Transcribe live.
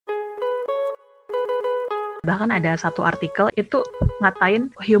Bahkan ada satu artikel itu ngatain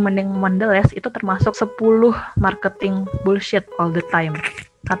humaning Mondelez itu termasuk 10 marketing bullshit all the time.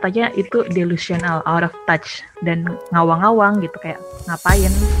 Katanya itu delusional, out of touch, dan ngawang-ngawang gitu, kayak ngapain.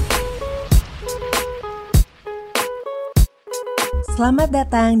 Selamat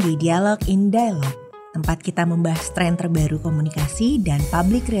datang di Dialog in Dialog, tempat kita membahas tren terbaru komunikasi dan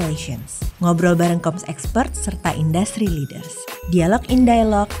public relations. Ngobrol bareng Comms Expert serta industry leaders. Dialog in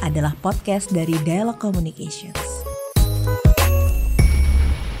Dialog adalah podcast dari Dialog Communications.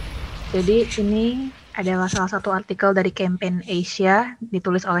 Jadi ini adalah salah satu artikel dari Campaign Asia,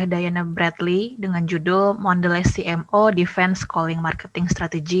 ditulis oleh Diana Bradley dengan judul Mondelez CMO Defense Calling Marketing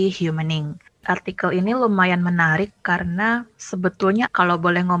Strategy Humaning. Artikel ini lumayan menarik karena sebetulnya kalau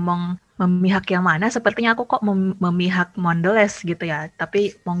boleh ngomong memihak yang mana, sepertinya aku kok memihak Mondelez gitu ya.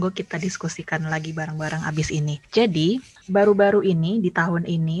 Tapi monggo kita diskusikan lagi bareng-bareng abis ini. Jadi, baru-baru ini, di tahun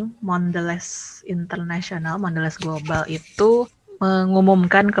ini, Mondelez International, Mondelez Global itu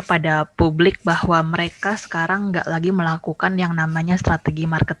mengumumkan kepada publik bahwa mereka sekarang nggak lagi melakukan yang namanya strategi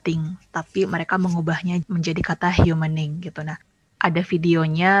marketing, tapi mereka mengubahnya menjadi kata humaning gitu. Nah, ada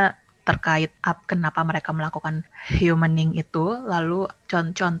videonya terkait kenapa mereka melakukan humaning itu, lalu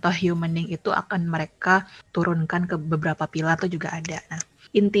contoh humaning itu akan mereka turunkan ke beberapa pilar itu juga ada. Nah,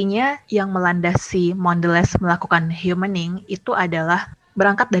 intinya yang melandasi Mondelez melakukan humaning itu adalah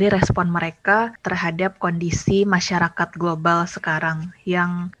berangkat dari respon mereka terhadap kondisi masyarakat global sekarang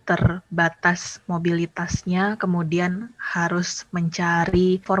yang terbatas mobilitasnya, kemudian harus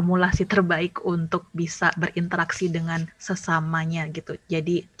mencari formulasi terbaik untuk bisa berinteraksi dengan sesamanya gitu.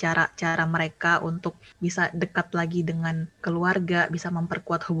 Jadi cara-cara mereka untuk bisa dekat lagi dengan keluarga, bisa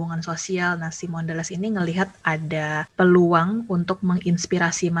memperkuat hubungan sosial. Nah, si Mondelez ini ngelihat ada peluang untuk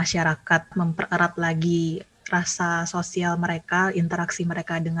menginspirasi masyarakat, mempererat lagi rasa sosial mereka, interaksi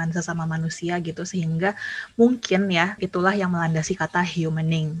mereka dengan sesama manusia gitu, sehingga mungkin ya itulah yang melandasi kata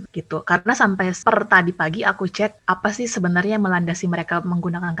humaning gitu. Karena sampai per tadi pagi aku cek apa sih sebenarnya melandasi mereka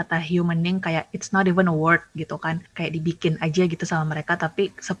menggunakan kata humaning, kayak it's not even a word gitu kan, kayak dibikin aja gitu sama mereka,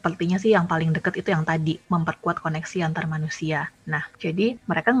 tapi sepertinya sih yang paling deket itu yang tadi, memperkuat koneksi antar manusia. Nah, jadi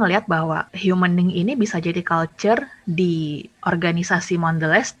mereka ngelihat bahwa humaning ini bisa jadi culture di organisasi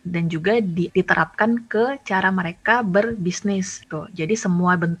Mondelez dan juga diterapkan ke cara mereka berbisnis tuh. Jadi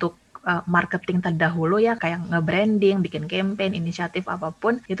semua bentuk marketing terdahulu ya, kayak nge-branding, bikin campaign, inisiatif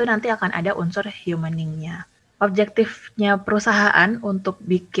apapun, itu nanti akan ada unsur humaning-nya. Objektifnya perusahaan untuk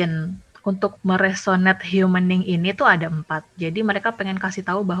meresonate humaning ini tuh ada 4. Jadi mereka pengen kasih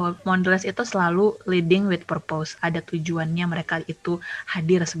tahu bahwa Mondelez itu selalu leading with purpose. Ada tujuannya mereka itu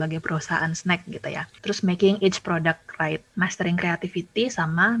hadir sebagai perusahaan snack gitu ya. Terus making each product right, mastering creativity,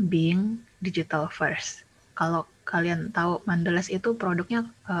 sama being digital first. Kalau kalian tahu Mondelez itu produknya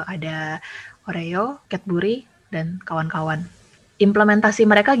ada Oreo, Cadbury, dan kawan-kawan. Implementasi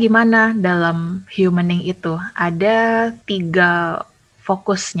mereka gimana dalam humaning itu? Ada 3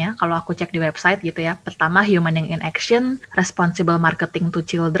 fokusnya kalau aku cek di website gitu ya. Pertama, humaning in action, responsible marketing to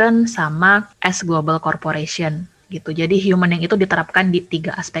children, sama as global corporation gitu. Jadi humaning itu diterapkan di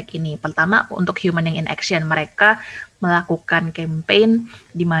 3 aspek ini. Pertama, untuk humaning in action, mereka melakukan campaign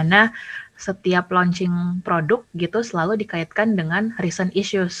di mana setiap launching produk gitu selalu dikaitkan dengan recent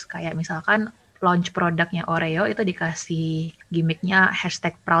issues. Kayak misalkan launch produknya Oreo itu dikasih gimmicknya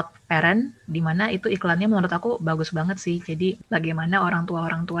 #ProudParent, di mana itu iklannya menurut aku bagus banget sih. Jadi bagaimana orang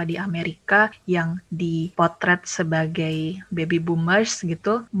tua di Amerika yang dipotret sebagai baby boomers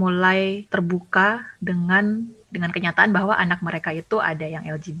gitu mulai terbuka dengan kenyataan bahwa anak mereka itu ada yang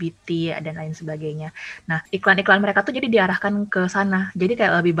LGBT dan lain sebagainya. Nah, iklan-iklan mereka tuh jadi diarahkan ke sana. Jadi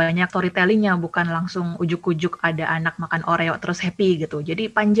kayak lebih banyak storytellingnya, bukan langsung ujuk-ujuk ada anak makan Oreo terus happy gitu. Jadi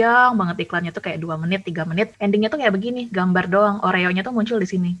panjang banget iklannya tuh, kayak 2 menit, 3 menit. Endingnya tuh kayak begini, gambar doang. Oreonya tuh muncul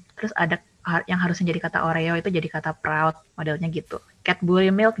di sini. Terus ada yang harusnya jadi kata Oreo itu jadi kata proud, modelnya gitu. Cadbury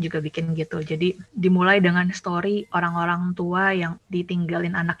Milk juga bikin gitu. Jadi dimulai dengan story orang-orang tua yang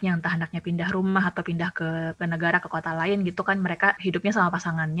ditinggalin anaknya, entah anaknya pindah rumah atau pindah ke negara, ke kota lain gitu kan. Mereka hidupnya sama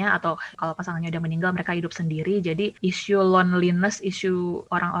pasangannya, atau kalau pasangannya udah meninggal mereka hidup sendiri. Jadi isu loneliness, isu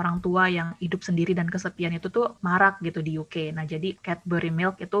orang-orang tua yang hidup sendiri dan kesepian itu tuh marak gitu di UK. Nah, jadi Cadbury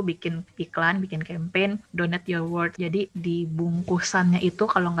Milk itu bikin iklan, bikin campaign Donate Your World. Jadi di bungkusannya itu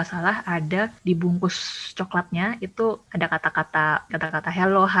kalau nggak salah ada, di bungkus coklatnya itu ada kata-kata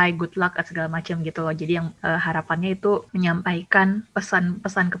hello, hi, good luck, segala macam gitu loh. Jadi yang harapannya itu menyampaikan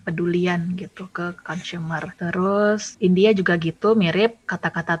pesan-pesan kepedulian gitu ke consumer. Terus India juga gitu, mirip,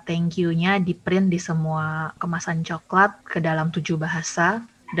 kata-kata thank you-nya di print di semua kemasan coklat ke dalam 7 bahasa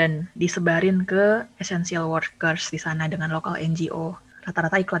dan disebarin ke essential workers di sana dengan local NGO.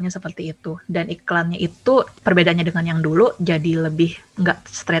 Rata-rata iklannya seperti itu. Dan iklannya itu perbedaannya dengan yang dulu jadi lebih nggak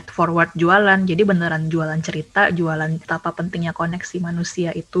straightforward jualan. Jadi beneran jualan cerita, jualan betapa pentingnya koneksi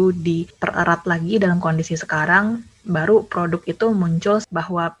manusia itu dipererat lagi dalam kondisi sekarang. Baru produk itu muncul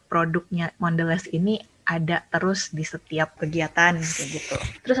bahwa produknya Mondelez ini ada terus di setiap kegiatan kayak gitu.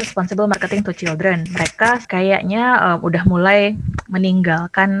 Terus responsible marketing to children, mereka kayaknya udah mulai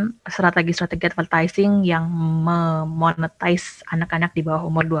meninggalkan strategi-strategi advertising yang memonetize anak-anak di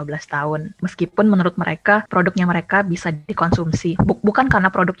bawah umur 12 tahun. Meskipun menurut mereka produknya mereka bisa dikonsumsi. Bukan karena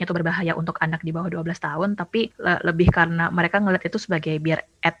produknya itu berbahaya untuk anak di bawah 12 tahun, tapi lebih karena mereka ngeliat itu sebagai biar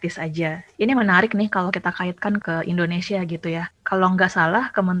etis aja. Ini menarik nih kalau kita kaitkan ke Indonesia gitu ya. Kalau nggak salah,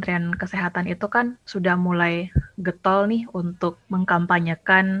 Kementerian Kesehatan itu kan sudah mulai getol nih untuk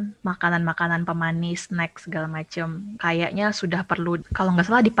mengkampanyekan makanan-makanan pemanis, snack segala macam. Kayaknya sudah perlu, kalau nggak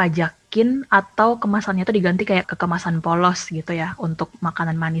salah dipajakin atau kemasannya itu diganti kayak ke kemasan polos gitu ya untuk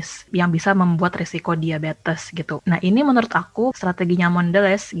makanan manis yang bisa membuat risiko diabetes gitu. Nah ini menurut aku strateginya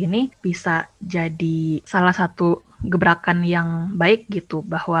Mondelez gini bisa jadi salah satu gebrakan yang baik gitu,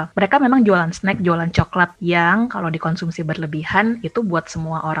 bahwa mereka memang jualan snack, jualan coklat yang kalau dikonsumsi berlebihan itu buat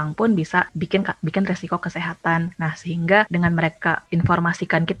semua orang pun bisa bikin resiko kesehatan. Nah sehingga dengan mereka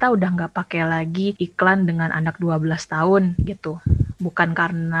informasikan kita udah nggak pakai lagi iklan dengan anak 12 tahun gitu. Bukan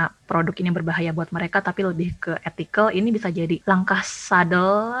karena produk ini berbahaya buat mereka, tapi lebih ke ethical. Ini bisa jadi langkah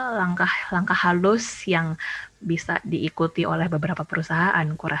sadel, langkah halus yang bisa diikuti oleh beberapa perusahaan,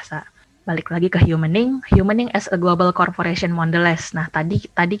 kurasa. Balik lagi ke Humaning as a global corporation Mondelez. Nah, tadi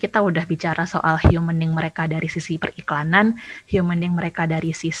kita udah bicara soal humaning mereka dari sisi periklanan, humaning mereka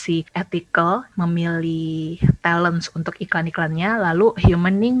dari sisi ethical, memilih talents untuk iklan-iklannya, lalu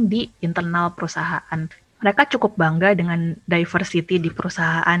humaning di internal perusahaan. Mereka cukup bangga dengan diversity di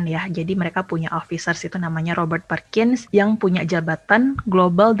perusahaan ya. Jadi mereka punya officers itu namanya Robert Perkins yang punya jabatan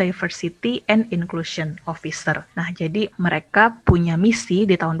Global Diversity and Inclusion Officer. Nah, jadi mereka punya misi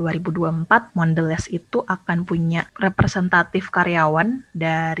di tahun 2024 Mondelez itu akan punya representatif karyawan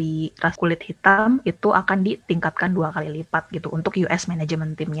dari ras kulit hitam itu akan ditingkatkan 2 kali lipat gitu untuk US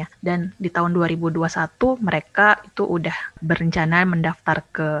management teamnya. Dan di tahun 2021 mereka itu udah berencana mendaftar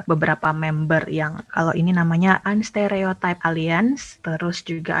ke beberapa member yang kalau ini namanya Unstereotype Alliance, terus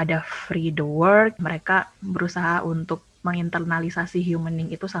juga ada Free the World. Mereka berusaha untuk menginternalisasi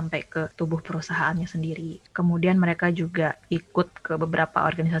humaning itu sampai ke tubuh perusahaannya sendiri. Kemudian mereka juga ikut ke beberapa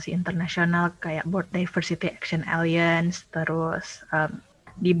organisasi internasional kayak Board Diversity Action Alliance, terus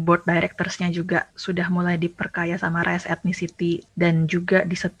di board directors-nya juga sudah mulai diperkaya sama race ethnicity, dan juga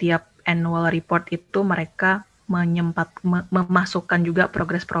di setiap annual report itu mereka memasukkan juga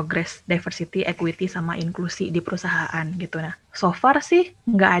progres-progres diversity, equity, sama inklusi di perusahaan gitu. Nah, so far sih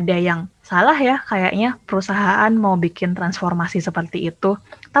nggak ada yang salah ya, kayaknya perusahaan mau bikin transformasi seperti itu.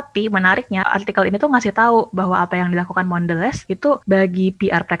 Tapi menariknya artikel ini tuh ngasih tahu bahwa apa yang dilakukan Mondelez itu bagi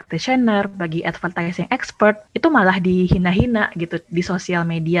PR practitioner, bagi advertising expert itu malah dihina-hina gitu di sosial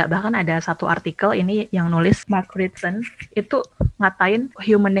media. Bahkan ada satu artikel ini yang nulis Mark Ritson itu ngatain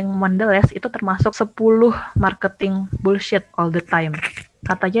humaning Mondelez itu termasuk 10 marketing bullshit all the time.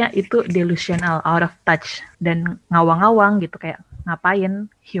 Katanya itu delusional, out of touch, dan ngawang-ngawang gitu, kayak ngapain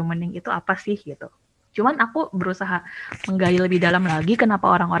humaning itu apa sih gitu. Cuman aku berusaha menggali lebih dalam lagi kenapa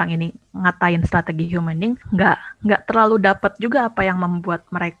orang-orang ini ngatain strategi humaning, nggak terlalu dapat juga apa yang membuat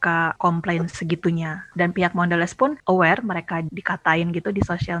mereka komplain segitunya. Dan pihak Mondelez pun aware mereka dikatain gitu di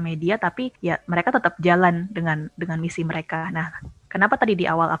sosial media, tapi ya mereka tetap jalan dengan misi mereka. Nah, kenapa tadi di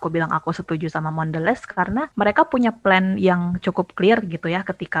awal aku bilang aku setuju sama Mondelez? Karena mereka punya plan yang cukup clear gitu ya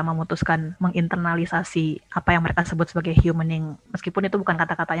ketika memutuskan menginternalisasi apa yang mereka sebut sebagai humaning. Meskipun itu bukan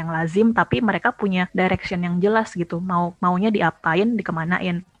kata-kata yang lazim, tapi mereka punya direction yang jelas gitu. Maunya diapain,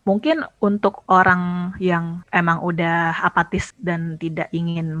 dikemanain. Mungkin untuk orang yang emang udah apatis dan tidak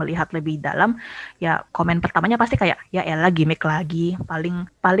ingin melihat lebih dalam, ya komen pertamanya pasti kayak, ya elah gimmick lagi, paling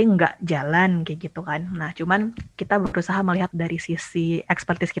nggak jalan kayak gitu kan. Nah cuman kita berusaha melihat dari sisi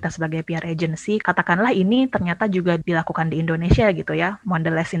expertise kita sebagai PR agency, katakanlah ini ternyata juga dilakukan di Indonesia gitu ya.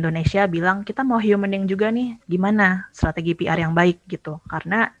 Mondelez Indonesia bilang kita mau humaning juga nih, gimana strategi PR yang baik gitu,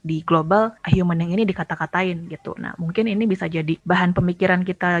 karena di global humaning ini dikata-katain gitu. Nah mungkin ini bisa jadi bahan pemikiran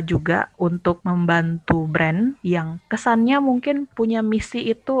kita juga untuk membantu brand yang kesannya mungkin punya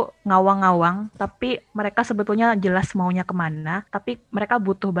misi itu ngawang-ngawang, tapi mereka sebetulnya jelas maunya kemana, tapi mereka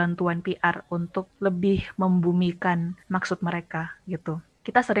butuh bantuan PR untuk lebih membumikan maksud mereka gitu.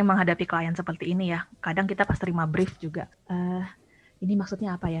 Kita sering menghadapi klien seperti ini ya, kadang kita pas terima brief juga, ini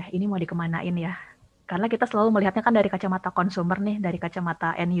maksudnya apa ya, ini mau dikemanain ya, karena kita selalu melihatnya kan dari kacamata consumer nih, dari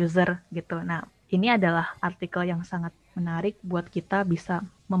kacamata end user gitu. Nah ini adalah artikel yang sangat menarik buat kita bisa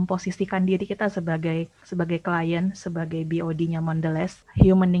memposisikan diri kita sebagai klien, sebagai BOD-nya Mondelez.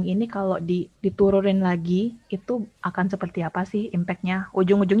 Humaning ini kalau diturunin lagi, itu akan seperti apa sih impact-nya?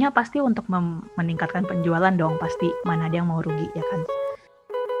 Ujung-ujungnya pasti untuk meningkatkan penjualan dong, pasti mana ada yang mau rugi, ya kan?